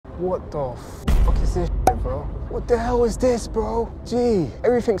What the fuck is this shit, bro? What the hell is this, bro? Gee,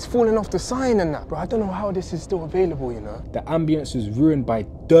 everything's falling off the sign and that. Bro, I don't know how this is still available, you know? The ambience was ruined by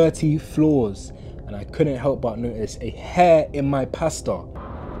dirty floors, and I couldn't help but notice a hair in my pasta.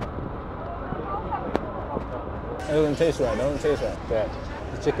 It doesn't taste right, it doesn't taste right. Yeah,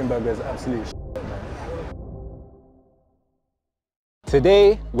 the chicken burger is absolute shit, man.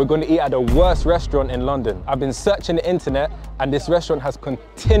 Today, we're going to eat at the worst restaurant in London. I've been searching the internet and this restaurant has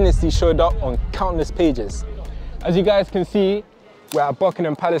continuously showed up on countless pages. As you guys can see, we're at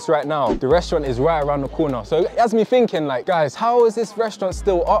Buckingham Palace right now. The restaurant is right around the corner. So it has me thinking like, guys, how is this restaurant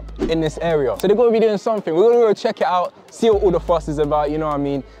still up in this area? So they're going to be doing something. We're going to go check it out, see what all the fuss is about, you know what I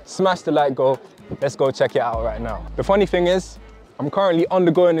mean? Smash the like goal. Let's go check it out right now. The funny thing is, I'm currently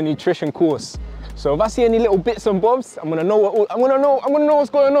undergoing a nutrition course. So if I see any little bits and bobs, I'm gonna know what's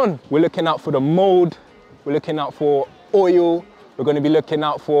going on. We're looking out for the mold, we're looking out for oil, we're gonna be looking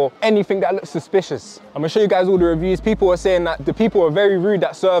out for anything that looks suspicious. I'm gonna show you guys all the reviews. People are saying that the people are very rude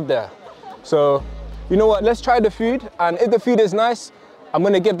that serve there. So, you know what, let's try the food, and if the food is nice, I'm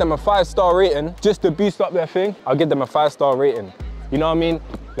gonna give them a 5-star rating, just to boost up their thing. I'll give them a 5-star rating. You know what I mean?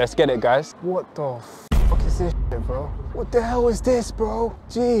 Let's get it, guys. What the fuck is this shit, bro? What the hell is this, bro?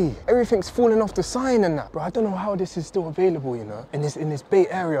 Gee, everything's falling off the sign and that. Bro, I don't know how this is still available, you know? In this Bay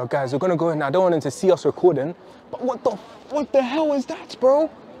Area, guys. We're gonna go in. I don't want them to see us recording, but what the hell is that, bro?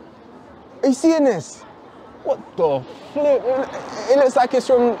 Are you seeing this? What the flip? It looks like it's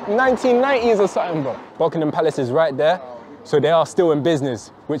from 1990s or something, bro. Buckingham Palace is right there. So they are still in business,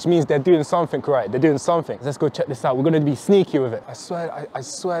 which means they're doing something right. They're doing something. Let's go check this out. We're gonna be sneaky with it. I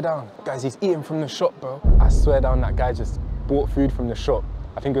swear down. Guys, he's eating from the shop, bro. I swear down that guy just bought food from the shop.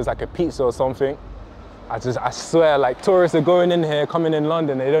 I think it was like a pizza or something. I swear, like tourists are going in here, coming in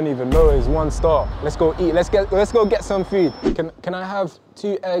London, they don't even know it's 1 star. Let's go eat, let's go get some food. Can I have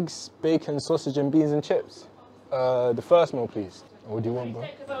 2 eggs, bacon, sausage and beans and chips? The first meal, please. What do you want, bro? It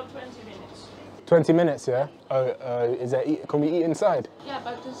takes about 20 minutes. 20 minutes, yeah? Can we eat inside? Yeah,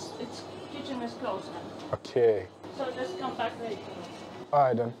 but its kitchen is closed now. Okay. So just come back later. All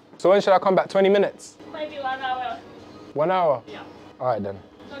right then. So when should I come back? 20 minutes? Maybe 1 hour. 1 hour? Yeah. All right then.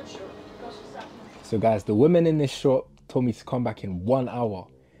 Not sure, because it's that. So guys, the woman in this shop told me to come back in 1 hour.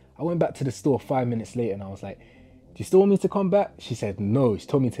 I went back to the store 5 minutes later and I was like, do you still want me to come back? She said, no. She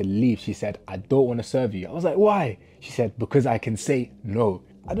told me to leave. She said, I don't want to serve you. I was like, why? She said, because I can say no.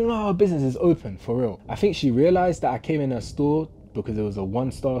 I don't know how her business is open, for real. I think she realized that I came in her store because it was a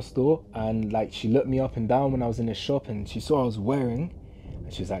 1-star store, and like she looked me up and down when I was in the shop and she saw what I was wearing.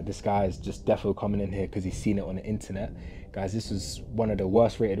 And she was like, this guy is just definitely coming in here because he's seen it on the internet. Guys, this was one of the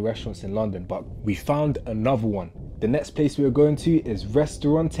worst rated restaurants in London, but we found another one. The next place we are going to is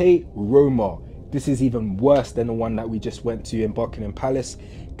Ristorante Roma. This is even worse than the one that we just went to in Buckingham Palace.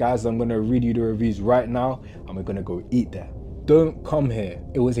 Guys, I'm gonna read you the reviews right now and we're gonna go eat there. Don't come here.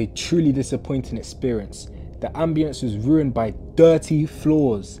 It was a truly disappointing experience. The ambience was ruined by dirty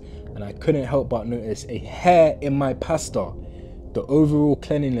floors and I couldn't help but notice a hair in my pasta. The overall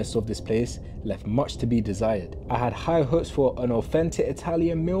cleanliness of this place left much to be desired. I had high hopes for an authentic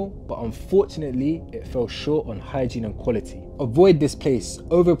Italian meal, but unfortunately it fell short on hygiene and quality. Avoid this place.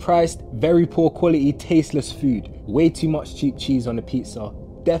 Overpriced, very poor quality, tasteless food. Way too much cheap cheese on the pizza.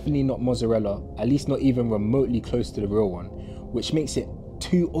 Definitely not mozzarella, at least not even remotely close to the real one, which makes it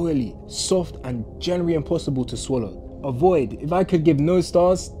too oily, soft and generally impossible to swallow. Avoid. If I could give no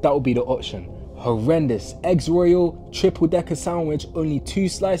stars, that would be the option. Horrendous. Eggs royal, triple decker sandwich, only 2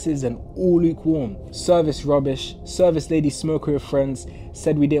 slices and all lukewarm. Service rubbish. Service lady smoked with friends,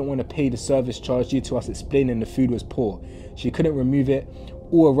 said we didn't want to pay the service charge due to us explaining the food was poor. She couldn't remove it.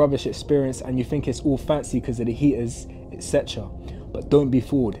 All a rubbish experience, and you think it's all fancy because of the heaters, etc. But don't be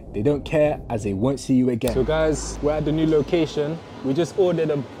fooled. They don't care, as they won't see you again. So guys, we're at the new location. We just ordered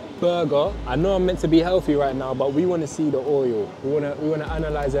a burger. I know I'm meant to be healthy right now, but we want to see the oil. We want to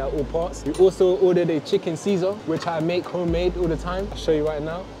analyze it at all parts. We also ordered a chicken Caesar, which I make homemade all the time. I'll show you right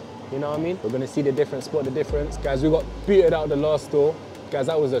now. You know what I mean? We're gonna see the difference, spot the difference. Guys, we got booted out the last store. Guys,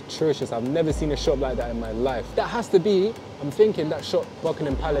 that was atrocious. I've never seen a shop like that in my life. That has to be, I'm thinking that shop,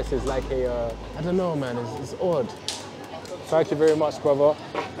 Buckingham Palace, is like a, I don't know, man, it's odd. Thank you very much, brother.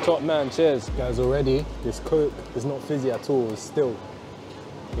 Top man, cheers. Guys, already, this Coke is not fizzy at all, it's still.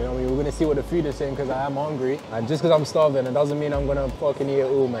 You know what I mean? We're gonna see what the food is saying because I am hungry. And just because I'm starving, it doesn't mean I'm gonna fucking eat it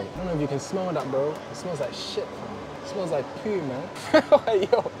all, mate. I don't know if you can smell that, bro. It smells like shit, man. It smells like poo, man.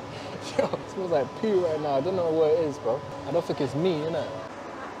 Yo, it smells like poo right now. I don't know what it is, bro. I don't think it's me, innit?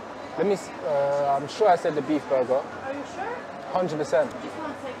 Let me, I'm sure I said the beef burger. Are you sure? 100%. Just 1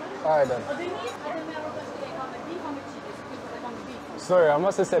 second. All right then. Sorry, I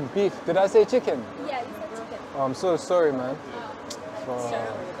must have said beef. Did I say chicken? Yeah, you said chicken. Oh, I'm so sorry, man.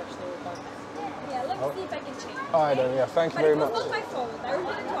 Yeah, let me see if I can change. Alright then, yeah, thank you But very it was much. not my fault. I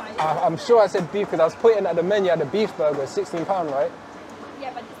repeated twice. I'm sure I said beef because I was putting at the menu at the beef burger, £16, right?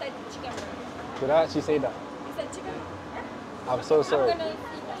 Yeah, but you said chicken. Did I actually say that? You said chicken? Yeah. I'm so sorry. I'm gonna see.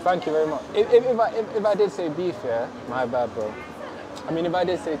 Thank you very much. If I did say beef, yeah, my bad, bro. I mean, if I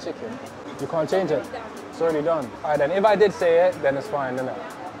did say chicken, you can't change it. It's already done. Alright then, if I did say it, then it's fine, isn't it?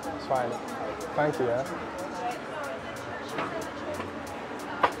 It's fine. Thank you, yeah?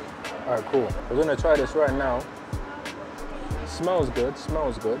 Alright, cool. We're gonna try this right now. Smells good,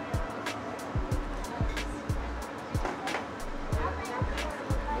 smells good.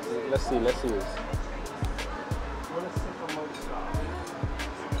 Let's see this.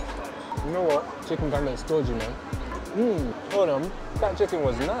 You know what? Chicken can make stodgy, man. Hold on. That chicken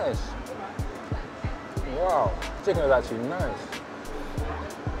was nice. Wow. Chicken was actually nice.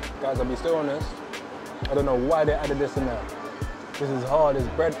 Guys, I'll be still honest. I don't know why they added this in there. This is hard. It's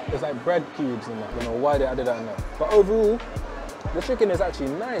bread. It's like bread cubes in there. I don't know why they added that in there. But overall, the chicken is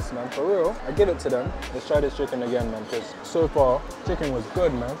actually nice, man. For real. I give it to them. Let's try this chicken again, man. Because so far, chicken was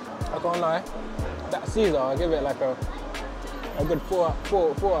good, man. I can't lie. That Caesar, I'll give it like a good 4 out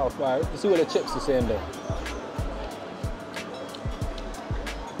of 5. You see what the chips are saying though.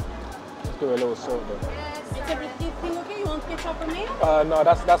 Let's give it a little salt though. Is everything okay? You want ketchup or mayo? No,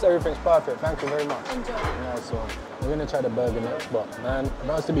 that's everything's perfect. Thank you very much. Enjoy. Nice one. We're gonna try the burger next, but man, if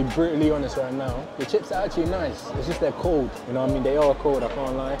I was to be brutally honest right now, the chips are actually nice. It's just they're cold. You know what I mean? They are cold, I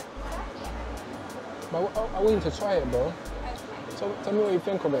can't lie. But I want you to try it, bro. So tell me what you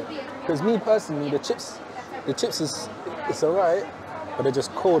think of it. Because me personally, the chips is it's alright, but they're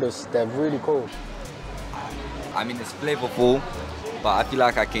just cold. They're really cold. I mean, it's flavorful, but I feel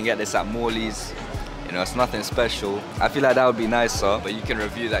like I can get this at Morley's. You know, it's nothing special. I feel like that would be nicer, but you can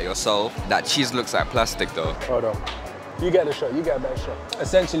review that yourself. That cheese looks like plastic though. Hold on. You get the shot, you get a better shot.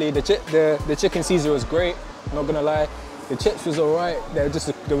 Essentially, the chicken Caesar was great, not gonna lie. The chips was alright, they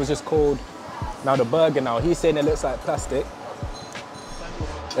was just cold. Now the burger now, he's saying it looks like plastic.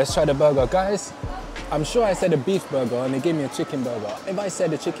 Let's try the burger. Guys, I'm sure I said a beef burger and they gave me a chicken burger. If I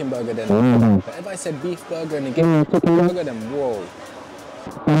said a chicken burger, then but if I said beef burger and they gave me a chicken burger, then whoa.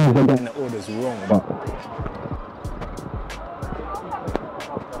 They're getting the orders wrong, but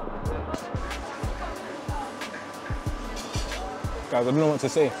guys, I don't know what to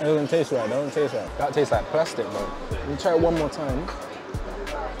say. It doesn't taste right, That tastes like plastic, bro. Let me try it one more time.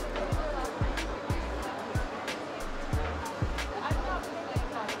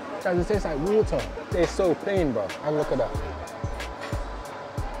 Guys, it tastes like water. It tastes so plain, bro. Have a look at that.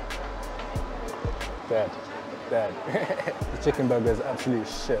 Dead. The chicken burger is absolute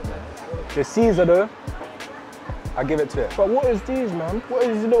shit, man. The Caesar though, I give it to it. But what is these, man? What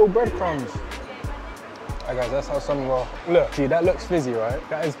is these little breadcrumbs? Alright guys, that's how some are. Look, see, that looks fizzy, right?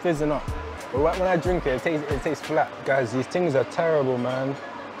 That is fizzing up. But when I drink it, it tastes flat. Guys, these things are terrible, man.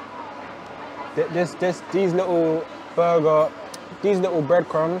 These little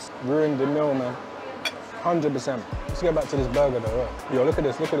breadcrumbs ruined the meal, man. 100%. Let's get back to this burger though. Right? Yo, look at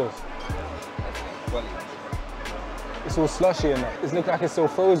this. It's all slushy in that. It looks like it's so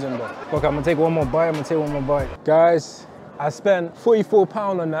frozen, bro. Okay, I'm gonna take one more bite. Guys, I spent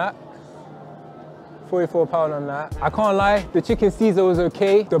 £44 on that. £44 on that. I can't lie, the chicken Caesar was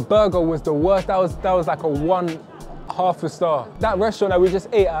okay. The burger was the worst. That was like a 1.5 star. That restaurant that we just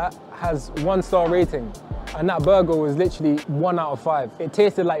ate at has 1-star rating. And that burger was literally 1 out of 5. It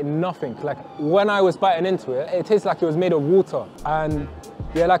tasted like nothing. Like when I was biting into it, it tasted like it was made of water. And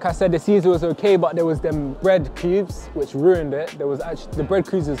yeah, like I said, the Caesar was okay, but there was them bread cubes, which ruined it. The bread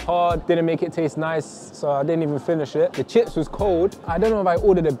cubes was hard, didn't make it taste nice, so I didn't even finish it. The chips was cold. I don't know if I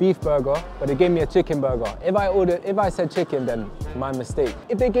ordered a beef burger, but they gave me a chicken burger. If I said chicken, then my mistake.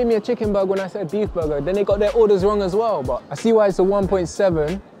 If they gave me a chicken burger when I said beef burger, then they got their orders wrong as well. But I see why it's a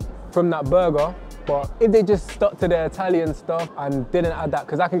 1.7 from that burger. But if they just stuck to their Italian stuff and didn't add that,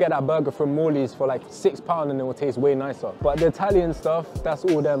 because I can get that burger from Morley's for like £6 and it will taste way nicer. But the Italian stuff, that's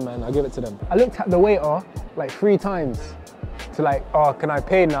all them, man. I give it to them. I looked at the waiter like 3 times to like, oh, can I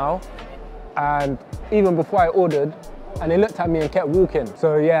pay now? And even before I ordered, and they looked at me and kept walking.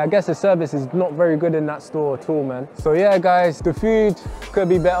 So yeah, I guess the service is not very good in that store at all, man. So yeah, guys, the food could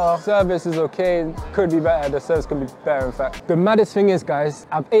be better. Service is okay, could be better. The service could be better, in fact. The maddest thing is, guys,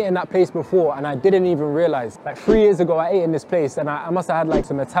 I've eaten in that place before and I didn't even realize. Like 3 years ago, I ate in this place and I must have had like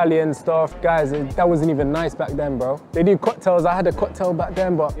some Italian stuff. Guys, that wasn't even nice back then, bro. They do cocktails. I had a cocktail back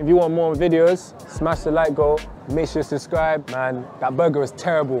then, but if you want more videos, smash the like goal. Make sure to subscribe. Man, that burger was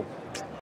terrible.